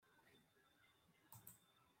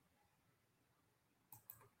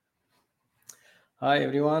Hi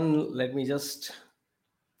everyone, let me just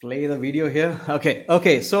play the video here.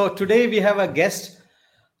 Okay. So today we have a guest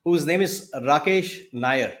whose name is Raakesh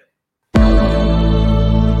Nair.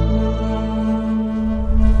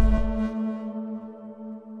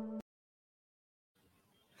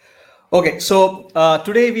 Okay, so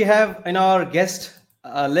today we have in our guest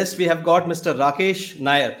list we have got Mr. Raakesh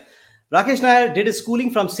Nair. Raakesh Nair did his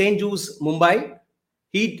schooling from St. Jude's, Mumbai.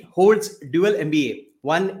 He holds dual MBA,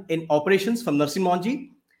 one in operations from Narsing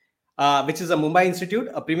Monji, which is a Mumbai institute,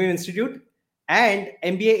 a premium institute, and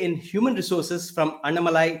MBA in human resources from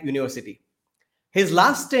Annamalai University. His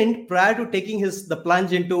last stint prior to taking the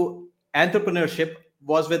plunge into entrepreneurship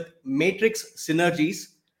was with Matrix Synergies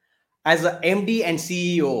as a MD and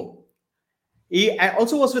CEO. He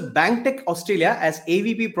also was with BankTech Australia as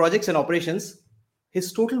AVP Projects and Operations.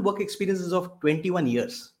 His total work experience is of 21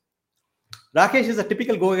 years. Raakesh is a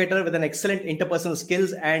typical go-getter with an excellent interpersonal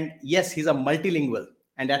skills, and yes, he's a multilingual,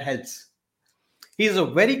 and that helps. He is a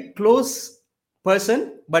very close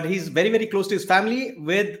person, but he's very close to his family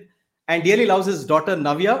with and dearly loves his daughter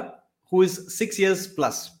Navya, who is 6 years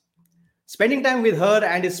plus. Spending time with her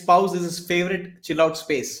and his spouse is his favorite chill out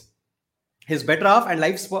space. His better half and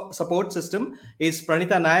life support system is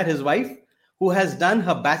Pranita Nair, his wife, who has done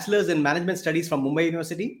her bachelor's in management studies from Mumbai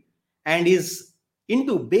University and is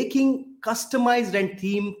into baking customized and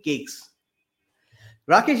themed cakes.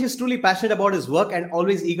 Raakesh is truly passionate about his work and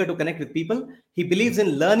always eager to connect with people. He believes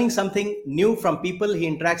in learning something new from people he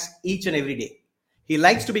interacts each and every day. He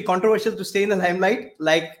likes to be controversial to stay in the limelight,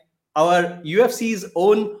 like our UFC's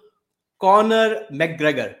own Conor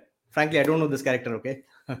McGregor. Frankly, I don't know this character, okay?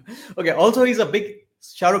 Okay, also, he's a big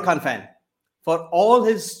Shah Rukh Khan fan for all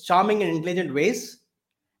his charming and intelligent ways,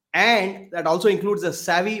 and that also includes a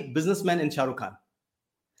savvy businessman in Shah Rukh Khan.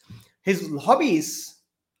 His hobbies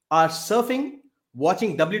are surfing,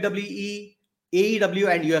 watching WWE, AEW,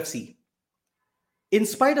 and UFC. In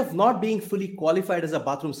spite of not being fully qualified as a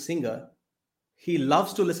bathroom singer, he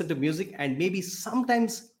loves to listen to music and maybe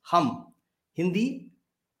sometimes hum Hindi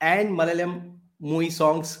and Malayalam movie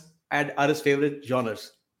songs and are his favorite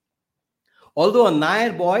genres. Although a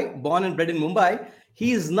Nair boy born and bred in Mumbai,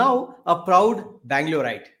 he is now a proud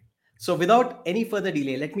Bangaloreite. So without any further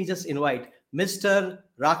delay, let me just invite Mr.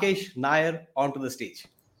 Raakesh Nair onto the stage.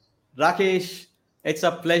 Raakesh, it's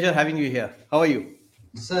a pleasure having you here. How are you?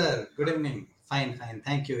 Sir, good evening. Fine.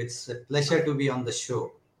 Thank you. It's a pleasure to be on the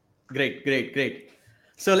show. Great.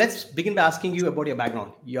 So let's begin by asking you about your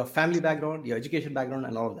background, your family background, your education background,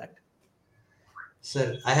 and all of that.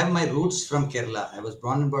 Sir, I have my roots from Kerala. I was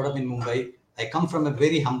born and brought up in Mumbai. I come from a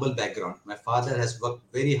very humble background. My father has worked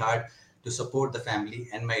very hard to support the family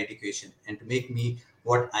and my education and to make me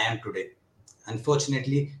what I am today.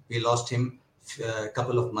 Unfortunately, we lost him a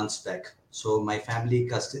couple of months back. So my family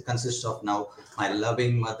consists of now my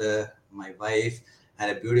loving mother, my wife,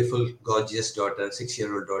 and a beautiful, gorgeous daughter,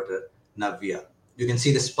 6-year-old daughter, Navya. You can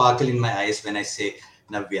see the sparkle in my eyes when I say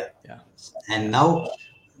Navya. Yeah. And now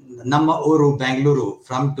Namma Uru, Bangalore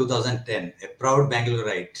from 2010, a proud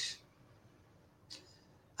Bangaloreite.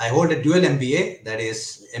 I hold a dual MBA, that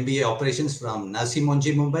is MBA operations from Narsing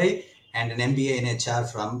Monji, Mumbai, and an MBA in HR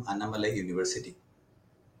from Annamalai University.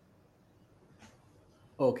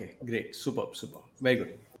 Okay, great. Superb. Very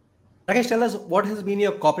good. Rakesh, tell us what has been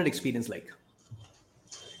your corporate experience like?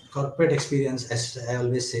 Corporate experience, as I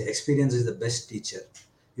always say, experience is the best teacher.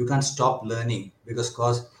 You can't stop learning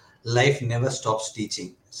because life never stops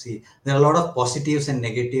teaching. See, there are a lot of positives and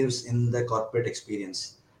negatives in the corporate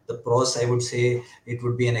experience. The pros, I would say, it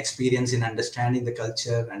would be an experience in understanding the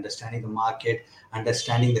culture, understanding the market,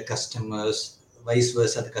 understanding the customers, vice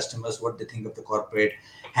versa, the customers, what they think of the corporate,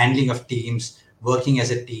 handling of teams, working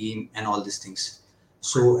as a team, and all these things.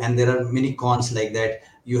 So, and there are many cons like that.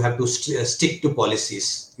 You have to stick to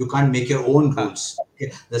policies. You can't make your own rules.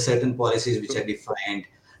 Okay? There are certain policies which are defined.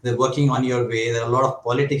 They're working on your way. There are a lot of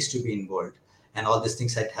politics to be involved, and all these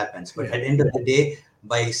things that happens. But at the end of the day,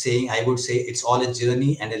 by saying, I would say it's all a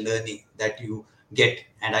journey and a learning that you get,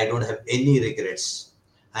 and I don't have any regrets.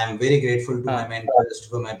 I am very grateful to my mentors,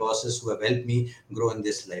 to my bosses who have helped me grow in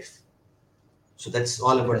this life. So that's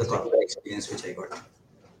all about the corporate experience which I got.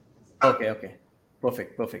 Okay.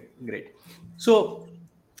 Perfect. Great. So,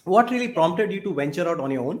 what really prompted you to venture out on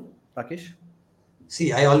your own, Rakesh?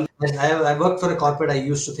 See, I worked for a corporate. I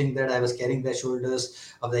used to think that I was carrying the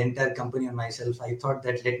shoulders of the entire company on myself. I thought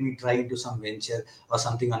that let me try into some venture or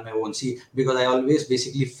something on my own. See, because I always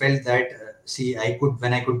basically felt that see, I could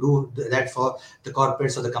when I could do that for the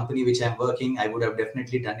corporates or the company which I'm working, I would have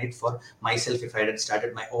definitely done it for myself if I had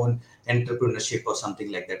started my own entrepreneurship or something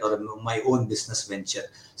like that, or my own business venture.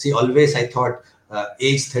 See, always I thought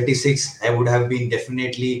age 36, I would have been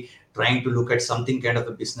definitely trying to look at something kind of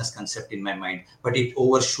a business concept in my mind, but it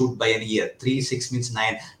overshoot by a year. 3 6 means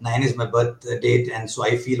nine. Nine is my birth date, and so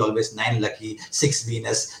I feel always nine lucky, six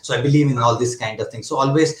Venus. So I believe in all this kind of thing. So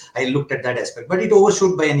always I looked at that aspect, but it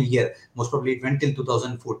overshoot by a year. Most probably it went till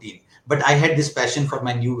 2014. But I had this passion for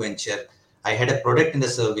my new venture. I had a product and a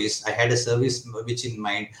service. I had a service which in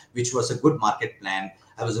mind, which was a good market plan.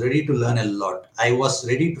 I was ready to learn a lot. I was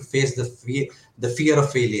ready to face the fear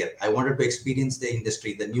of failure. I wanted to experience the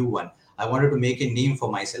industry, the new one. I wanted to make a name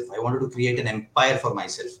for myself. I wanted to create an empire for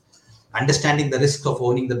myself. Understanding the risks of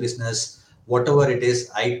owning the business, whatever it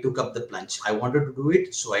is, I took up the plunge. I wanted to do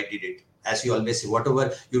it, so I did it. As you always say,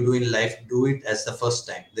 whatever you do in life, do it as the first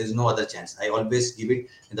time. There's no other chance. I always give it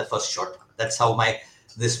in the first shot. That's how my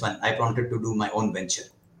this one I wanted to do my own venture.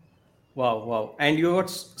 Wow, wow. And you got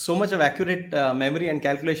so much of accurate memory and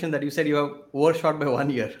calculation that you said you have overshot by 1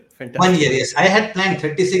 year. 1 year, Fantastic. yes. I had planned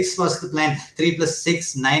 36 was the plan. 3 plus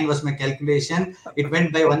 6, 9 was my calculation. It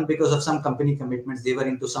went by one because of some company commitments. They were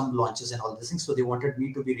into some launches and all these things. So they wanted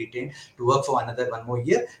me to be retained to work for another one more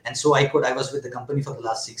year. And so I was with the company for the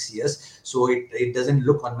last 6 years. So it doesn't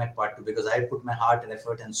look on my part too, because I put my heart and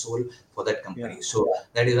effort and soul for that company. Yeah. So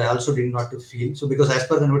that is, I also did not to feel. So because as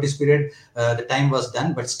per the notice period, the time was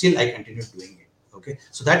done, but still I continued doing it. Okay.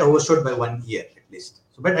 So that overshot by 1 year at least.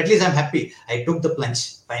 So, but at least I'm happy. I took the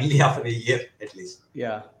plunge finally after a year at least.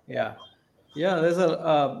 Yeah. Yeah. Yeah. There's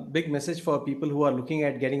a big message for people who are looking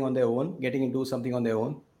at getting on their own, getting into something on their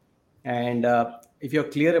own. And if you're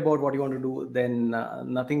clear about what you want to do, then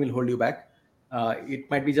nothing will hold you back.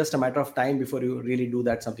 It might be just a matter of time before you really do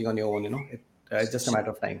that something on your own. It's just a matter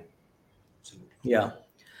of time. Absolutely. Yeah.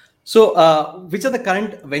 So, which are the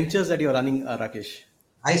current ventures that you're running, Rakesh?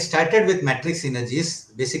 I started with Matrix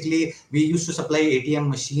Synergies. Basically, we used to supply ATM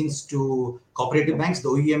machines to cooperative banks. The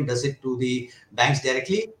OEM does it to the banks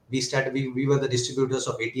directly. We were the distributors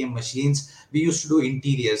of ATM machines. We used to do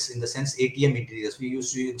interiors, in the sense ATM interiors. We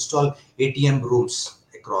used to install ATM rooms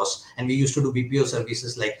across, and we used to do BPO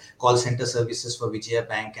services like call center services for Vijaya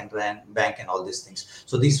Bank and Ran Bank and all these things.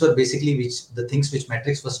 So these were basically the things which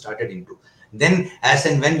Matrix was started into. Then, as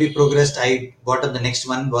and when we progressed, I got up the next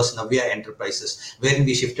one was Navya Enterprises, wherein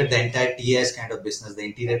we shifted the entire TS kind of business, the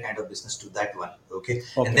interior kind of business to that one. Okay.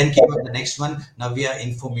 And then Okay. came up the next one, Navya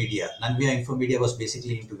Infomedia. Navya Infomedia was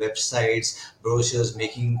basically into websites, brochures,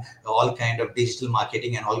 making all kind of digital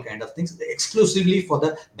marketing and all kind of things exclusively for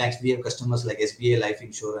the banks. We have customers like SBA Life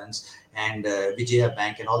Insurance and Vijaya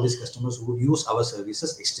Bank and all these customers who use our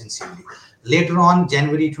services extensively. Later on,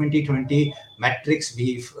 January 2020, Matrix,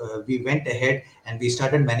 we went ahead and we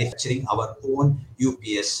started manufacturing our own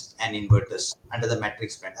UPS and inverters under the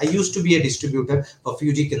Matrix brand. I used to be a distributor for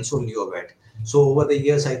Fuji Console NeoVat. So over the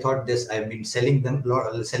years, I thought this. I've been selling them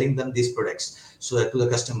these products so to the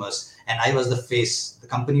customers, and I was the face. The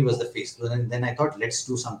company was the face. So then I thought, let's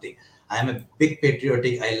do something. I am a big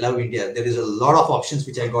patriotic. I love India. There is a lot of options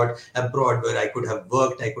which I got abroad where I could have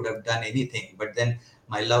worked. I could have done anything. But then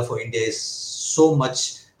my love for India is so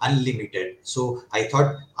much unlimited. So I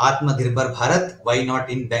thought Atmanirbhar Bharat, why not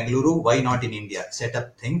in Bengaluru? Why not in India? Set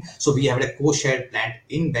up thing. So we have a co-shared plant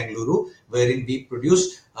in Bengaluru wherein we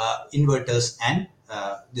produce inverters and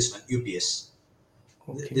this one UPS.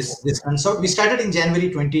 Okay. This consort we started in January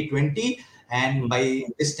 2020, and Hmm. by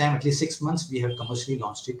this time, at least 6 months, we have commercially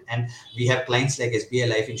launched it, and we have clients like SBI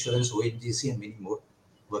Life Insurance, ONGC, and many more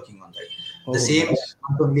working on that. The Oh, same nice.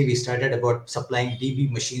 month only we started about supplying DB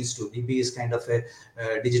machines to DB is kind of a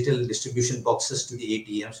digital distribution boxes to the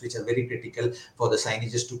ATMs, which are very critical for the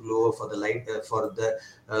signages to glow, for the light, for the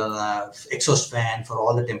exhaust fan, for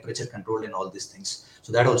all the temperature control and all these things.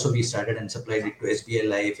 So that also we started and supplied it to SBI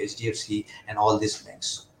Life, HDFC, and all these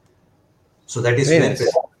banks. So that is Very where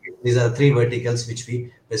nice. these are three verticals which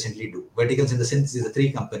we presently do. Verticals in the sense these are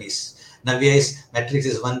three companies. Navia is Matrix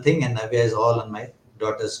is one thing, and Navia is all on my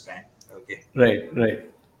daughter's brand. Okay. Right,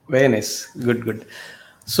 right. Very nice. Good, good.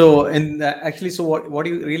 So, and actually, so what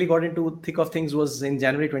you really got into thick of things was in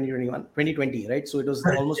January 2021, 2020, right? So it was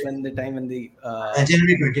almost when the time when the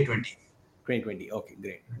January 2020. 2020. Okay,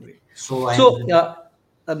 great, great. So So,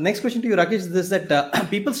 I'm next question to you, Rakesh, is this that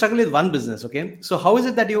people struggle with one business. Okay, so how is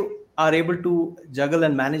it that you are able to juggle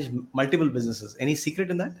and manage multiple businesses? Any secret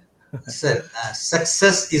in that? Sir,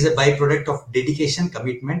 success is a byproduct of dedication,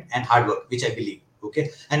 commitment, and hard work, which I believe.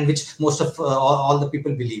 Okay, and which most of all the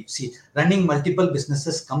people believe. See, running multiple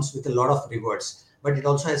businesses comes with a lot of rewards, but it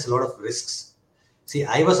also has a lot of risks. See,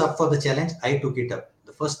 I was up for the challenge. I took it up.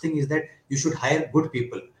 The first thing is that you should hire good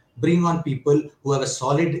people. Bring on people who have a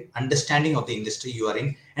solid understanding of the industry you are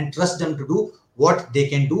in, and trust them to do what they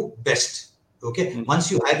can do best. Okay.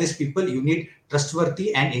 Once you hire these people, you need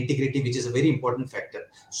trustworthy and integrity, which is a very important factor.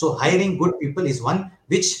 So hiring good people is one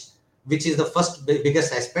which is the first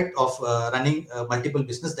biggest aspect of running multiple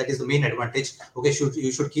business. That is the main advantage. Okay,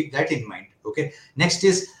 you should keep that in mind. Okay. Next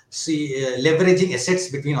is leveraging assets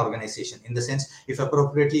between organization, in the sense, if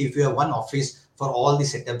appropriately, if you have one office for all the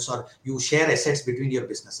setups, or you share assets between your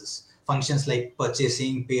businesses, functions like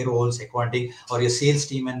purchasing, payrolls, accounting, or your sales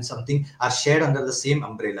team and something are shared under the same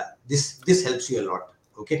umbrella. This helps you a lot.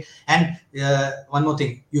 Okay. And one more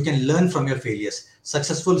thing, you can learn from your failures.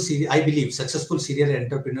 I believe successful serial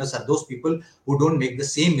entrepreneurs are those people who don't make the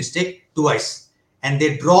same mistake twice, and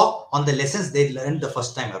they draw on the lessons they learned the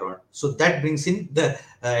first time around. So that brings in the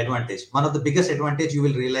advantage. One of the biggest advantage you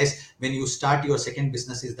will realize when you start your second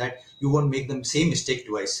business is that you won't make the same mistake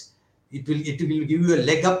twice. It will give you a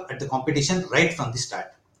leg up at the competition right from the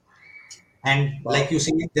start. And like Wow. you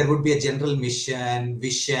see, there would be a general mission,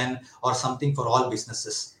 vision, or something for all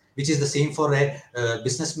businesses, which is the same for a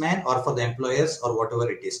businessman or for the employers or whatever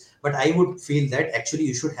it is. But I would feel that actually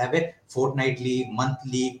you should have a fortnightly,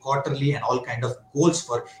 monthly, quarterly, and all kind of goals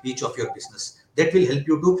for each of your business. That will help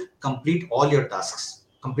you to complete all your tasks.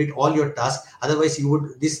 Complete all your tasks. Otherwise,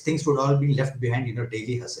 these things would all be left behind in your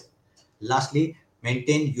daily hustle. Lastly,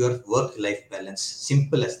 maintain your work-life balance.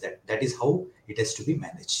 Simple as that. That is how it has to be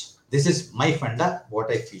managed. This is my funda, what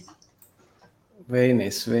I feel. Very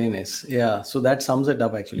nice, very nice. Yeah, so that sums it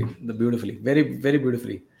up actually, the beautifully, very, very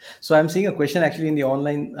beautifully. So I'm seeing a question actually in the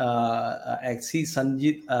online. I see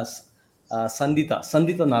Sandita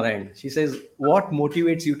Narayan. She says, "What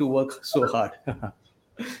motivates you to work so hard?"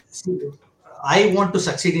 See, I want to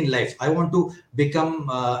succeed in life. I want to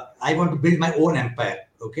I want to build my own empire.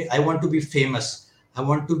 Okay. I want to be famous. I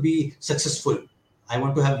want to be successful. I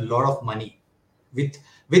want to have a lot of money with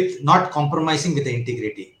not compromising with the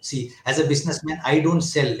integrity. See, as a businessman, I don't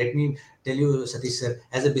sell. Let me tell you, Satish sir,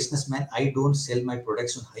 as a businessman, I don't sell my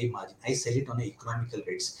products on high margin. I sell it on economical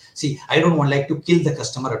rates. See, I don't want like to kill the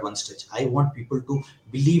customer at one stage. I want people to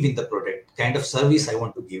believe in the product, kind of service I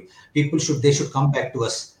want to give. They should come back to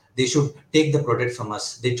us. They should take the product from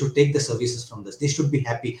us. They should take the services from us. They should be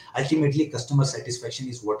happy. Ultimately, customer satisfaction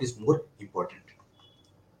is what is more important.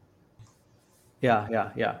 Yeah,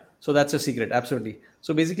 yeah, yeah. So that's a secret, absolutely.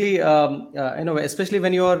 So basically, especially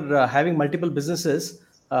when you're having multiple businesses,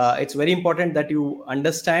 it's very important that you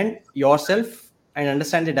understand yourself and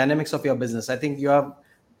understand the dynamics of your business. I think you have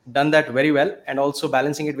done that very well, and also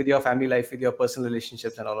balancing it with your family life, with your personal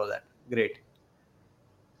relationships, and all of that. Great,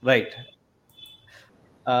 right?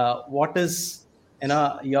 What is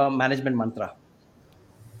your management mantra?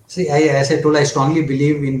 See, as I told, I strongly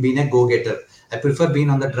believe in being a go-getter. I prefer being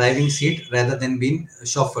on the driving seat rather than being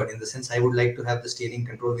chauffeured. In the sense, I would like to have the steering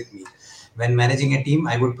control with me. When managing a team,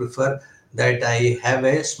 I would prefer that I have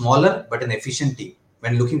a smaller but an efficient team.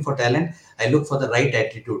 When looking for talent, I look for the right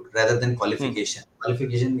attitude rather than Hmm. qualification.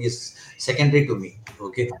 Qualification is secondary to me.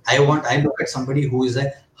 Okay, I look at somebody who is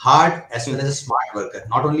a hard as well Hmm. as a smart worker.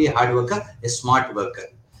 Not only a hard worker, a smart worker.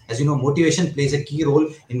 As you know, motivation plays a key role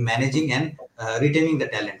in managing and retaining the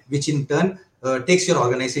talent, which in turn takes your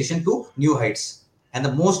organization to new heights. And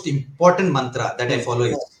the most important mantra that I Hmm. follow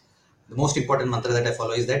is the most important mantra that I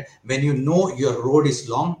follow is that when you know your road is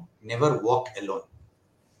long, never walk alone.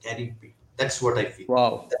 Carry me. That's what I feel.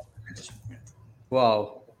 Wow, That's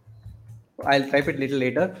wow. I'll type it little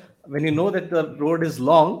later. When you know that the road is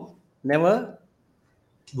long, never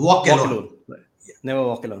walk walk alone. alone. Never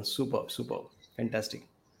walk alone. Superb, superb. Fantastic.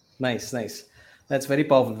 Nice, nice. That's very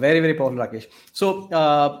powerful. Very, very powerful, Rakesh. So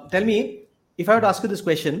tell me, if I would ask you this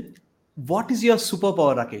question, what is your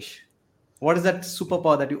superpower, Rakesh? What is that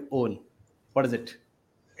superpower that you own? What is it?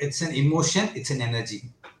 It's an emotion. It's an energy.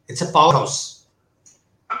 It's a powerhouse.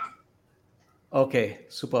 Okay,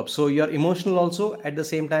 superb. So you're emotional also. At the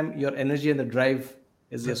same time, your energy and the drive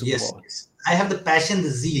is your Yes, superpower. yes. I have the passion, the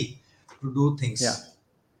zeal to do Yeah, things,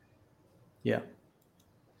 yeah.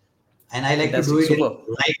 and I like to do Fantastic. it in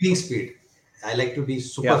Superb. lightning speed. I like to be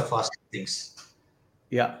super Yeah, fast at things.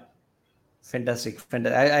 yeah. Fantastic.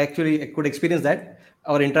 Fantastic. I actually could experience that.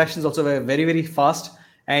 Our interactions also were very, very fast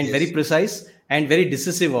and very Yes. precise and very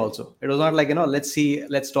decisive also. It was not like, let's see,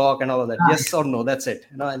 let's talk and all of that. Ah, Yes or no, that's it.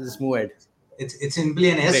 And just move ahead. it's simply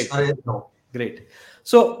an yes Great. or a no. Great.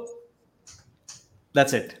 So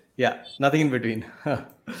that's it. Yeah, nothing in between.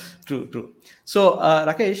 True, true. So,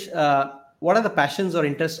 Rakesh, what are the passions or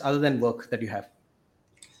interests other than work that you have?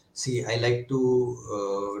 See, I like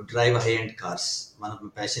to drive high-end cars. One of my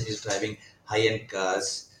passion is driving high-end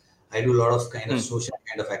cars. I do a lot of kind of Hmm. social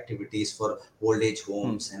kind of activities for old age Hmm.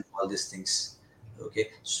 homes and all these things. Okay,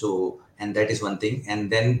 so and that is one thing.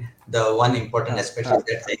 And then the one important Huh. aspect is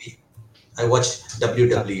that I watch Huh.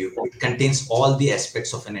 WW. It contains all the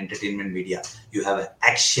aspects of an entertainment media. You have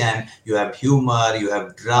action, you have humor, you have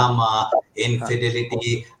Huh. drama, Huh.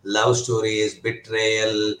 infidelity, love stories,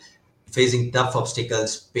 betrayal, facing tough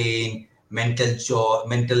obstacles, pain, mental joy,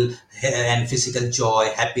 mental and physical joy,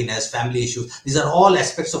 happiness, family issues. These are all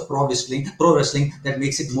aspects of pro wrestling that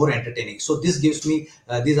makes it more entertaining. So this gives me,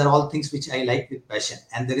 these are all things which I like with passion.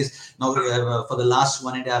 And there is now, for the last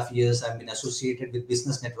 1.5 years, I've been associated with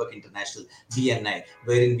Business Network International, BNI,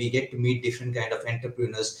 wherein we get to meet different kind of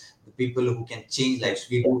entrepreneurs, the people who can change Yeah. lives.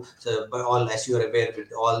 We do, so by all, as you are aware,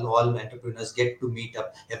 with all entrepreneurs get to meet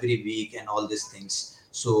up every week and all these things.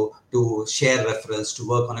 So to share referrals, to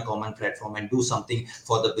work on a common platform and do something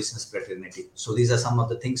for the business fraternity. So these are some of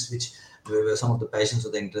the things which were some of the passions or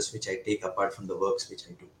the interests which I take apart from the works which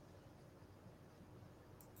I do.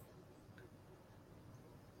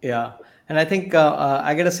 Yeah. And I think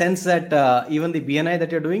I get a sense that even the BNI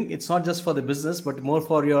that you're doing, it's not just for the business, but more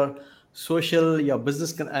for your social, your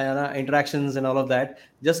business interactions and all of that,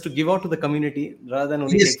 just to give out to the community rather than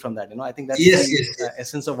only Yes, take from that. I think that's yes, the yes, yes.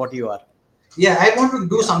 essence of what you are. Yeah, I want to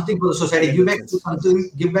do Yeah. something for the I society, get give that back to sense.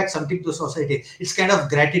 something, give back something to the society. It's kind of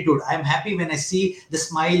gratitude. I'm happy when I see the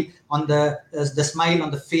smile on the smile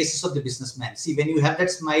on the faces of the businessman. See, when you have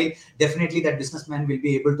that smile, definitely that businessman will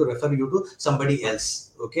be able to refer you to somebody else.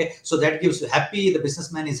 Okay, so that gives happy. The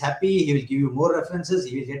businessman is happy. He will give you more references.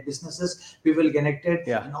 He will get businesses. People connected,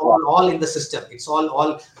 Yeah. and all in the system. It's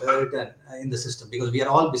all done in the system because we are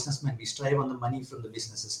all businessmen. We strive on the money from the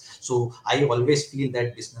businesses. So I always feel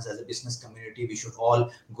that business as a business community, we should all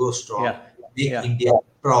go strong, Yeah. make Yeah. India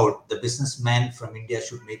proud. The businessman from India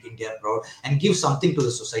should make India proud and give something to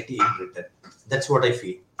the society in return. That's what I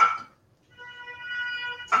feel.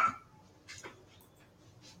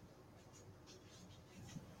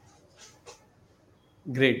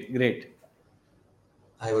 Great. Great.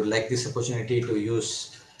 I would like this opportunity to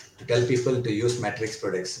tell people to use matrix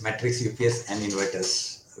products, matrix UPS and inverters.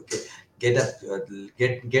 Okay, get up,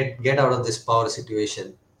 get out of this power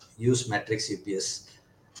situation. Use matrix UPS.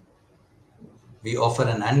 We offer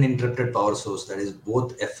an uninterrupted power source that is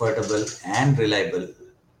both affordable and reliable.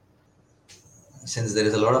 Since there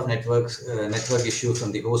is a lot of network issue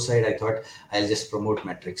from the host side, I thought I'll just promote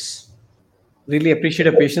matrix. Really appreciate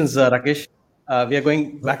your patience, Rakesh. We are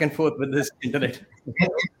going back and forth with this internet.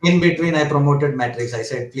 In between, I promoted matrix. I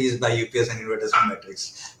said, please buy UPS and inverters from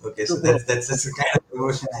matrix. Okay, so Superb. that's the kind of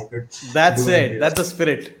promotion I could That's do in it. real. That's the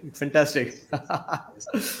spirit. Fantastic.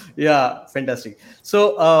 Yeah, fantastic.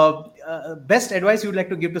 So, best advice you would like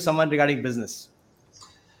to give to someone regarding business?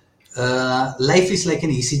 Life is like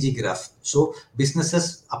an ECG graph. So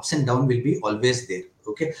businesses ups and down will be always there.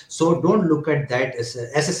 Okay. So don't look at that as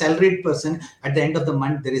a salaried person. At the end of the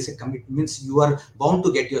month, there is a commitment. Means you are bound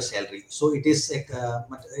to get your salary. So it is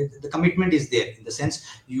the commitment is there in the sense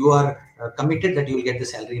you are committed that you will get the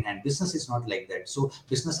salary in hand. Business is not like that. So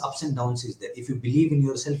business ups and downs is there. If you believe in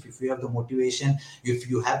yourself, if you have the motivation, if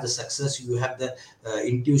you have the success, you have the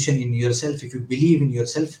intuition in yourself. If you believe in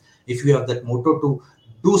yourself, if you have that motto to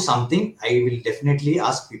do something, I will definitely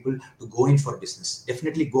ask people to go in for business.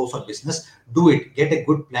 Definitely go for business. Do it. Get a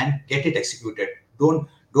good plan, get it executed. Don't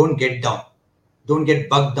get down. Don't get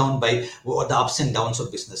bogged down by the ups and downs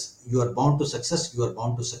of business. You are bound to success. You are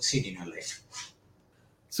bound to succeed in your life.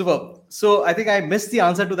 Super. So, I think I missed the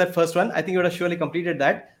answer to that first one. I think you would have surely completed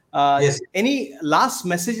that. Yes. Any last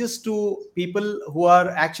messages to people who are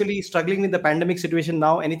actually struggling with the pandemic situation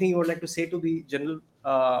now? Anything you would like to say to the general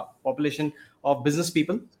population of business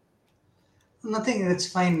people? Nothing. It's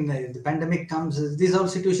fine. The pandemic comes. These all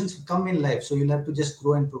situations come in life. So you'll have to just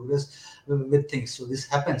grow and progress with things. So this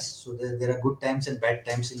happens. So there are good times and bad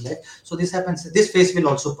times in life. So this happens. This phase will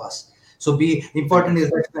also pass. So be important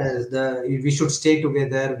is Fantastic. that we should stay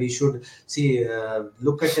together. We should see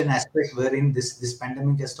look at an aspect wherein this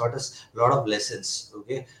pandemic has taught us a lot of lessons.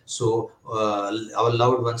 Okay. So our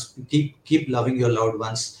loved ones, keep loving your loved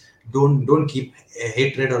ones. Don't keep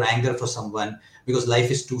hatred or anger for someone because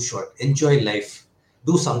life is too short. Enjoy life.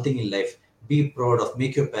 Do something in life. Be proud of.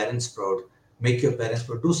 Make your parents proud. Make your parents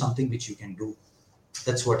proud. Do something which you can do.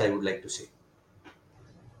 That's what I would like to say.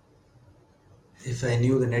 If I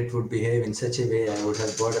knew the net would behave in such a way, I would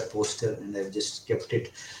have bought a poster and I've just kept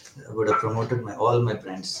it. I would have promoted my all my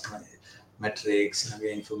brands. metrics,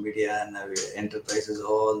 Infomedia, enterprises,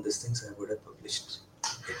 all these things I would have published.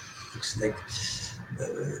 Okay. It's like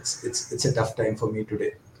it's a tough time for me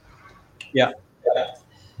today. Yeah,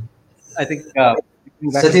 I think that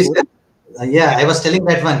is Satish, good. yeah, I was telling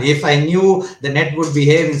that one. If I knew the net would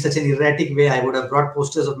behave in such an erratic way, I would have brought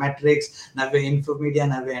posters of Matrix, Nave Infomedia,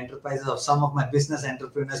 Nave Enterprises, of some of my business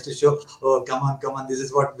entrepreneurs to show, oh, come on, this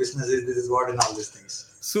is what business is, this is what, and all these things.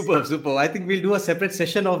 Super, super. I think we'll do a separate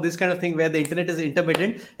session of this kind of thing where the internet is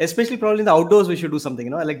intermittent, especially probably in the outdoors. We should do something,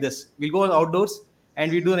 like this. We'll go on outdoors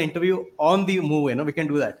and we do an interview on the move. We can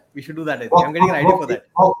do that. We should do that. I think I'm getting an idea for that.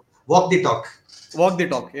 Walk the talk. Walk the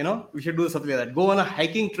talk. We should do something like that. Go on a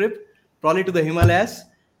hiking trip, probably to the Himalayas,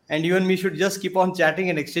 and you and me should just keep on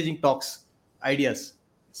chatting and exchanging talks, ideas.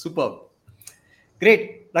 Superb.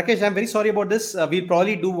 Great. Raakesh, I'm very sorry about this. We'll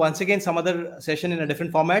probably do once again some other session in a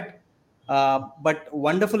different format. But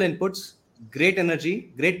wonderful inputs, great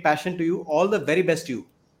energy, great passion to you. All the very best to you.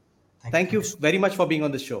 Thank you very much for being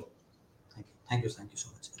on this show. Thank you so much.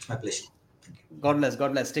 It's my pleasure. Thank you. God bless.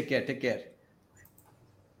 God bless. Take care. Take care.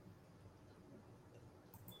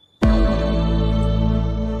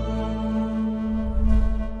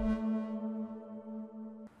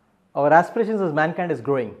 Our aspirations as mankind is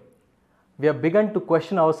growing. We have begun to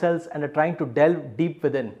question ourselves and are trying to delve deep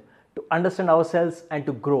within to understand ourselves and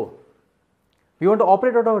to grow. We want to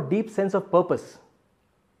operate out of a deep sense of purpose.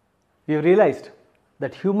 We have realized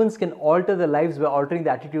that humans can alter their lives by altering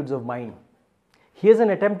the attitudes of mind. Here's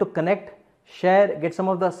an attempt to connect, share, get some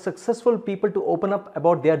of the successful people to open up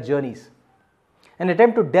about their journeys. An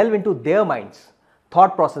attempt to delve into their minds,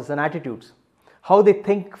 thought process and attitudes, how they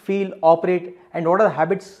think, feel, operate, and what are the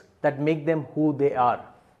habits that make them who they are.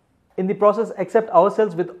 In the process, accept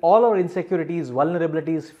ourselves with all our insecurities,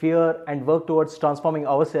 vulnerabilities, fear, and work towards transforming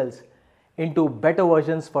ourselves into better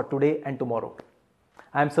versions for today and tomorrow.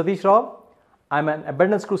 I am Satish Rao. I am an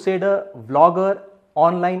abundance crusader, vlogger,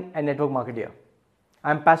 online and network marketer.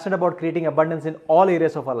 I am passionate about creating abundance in all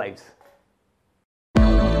areas of our lives.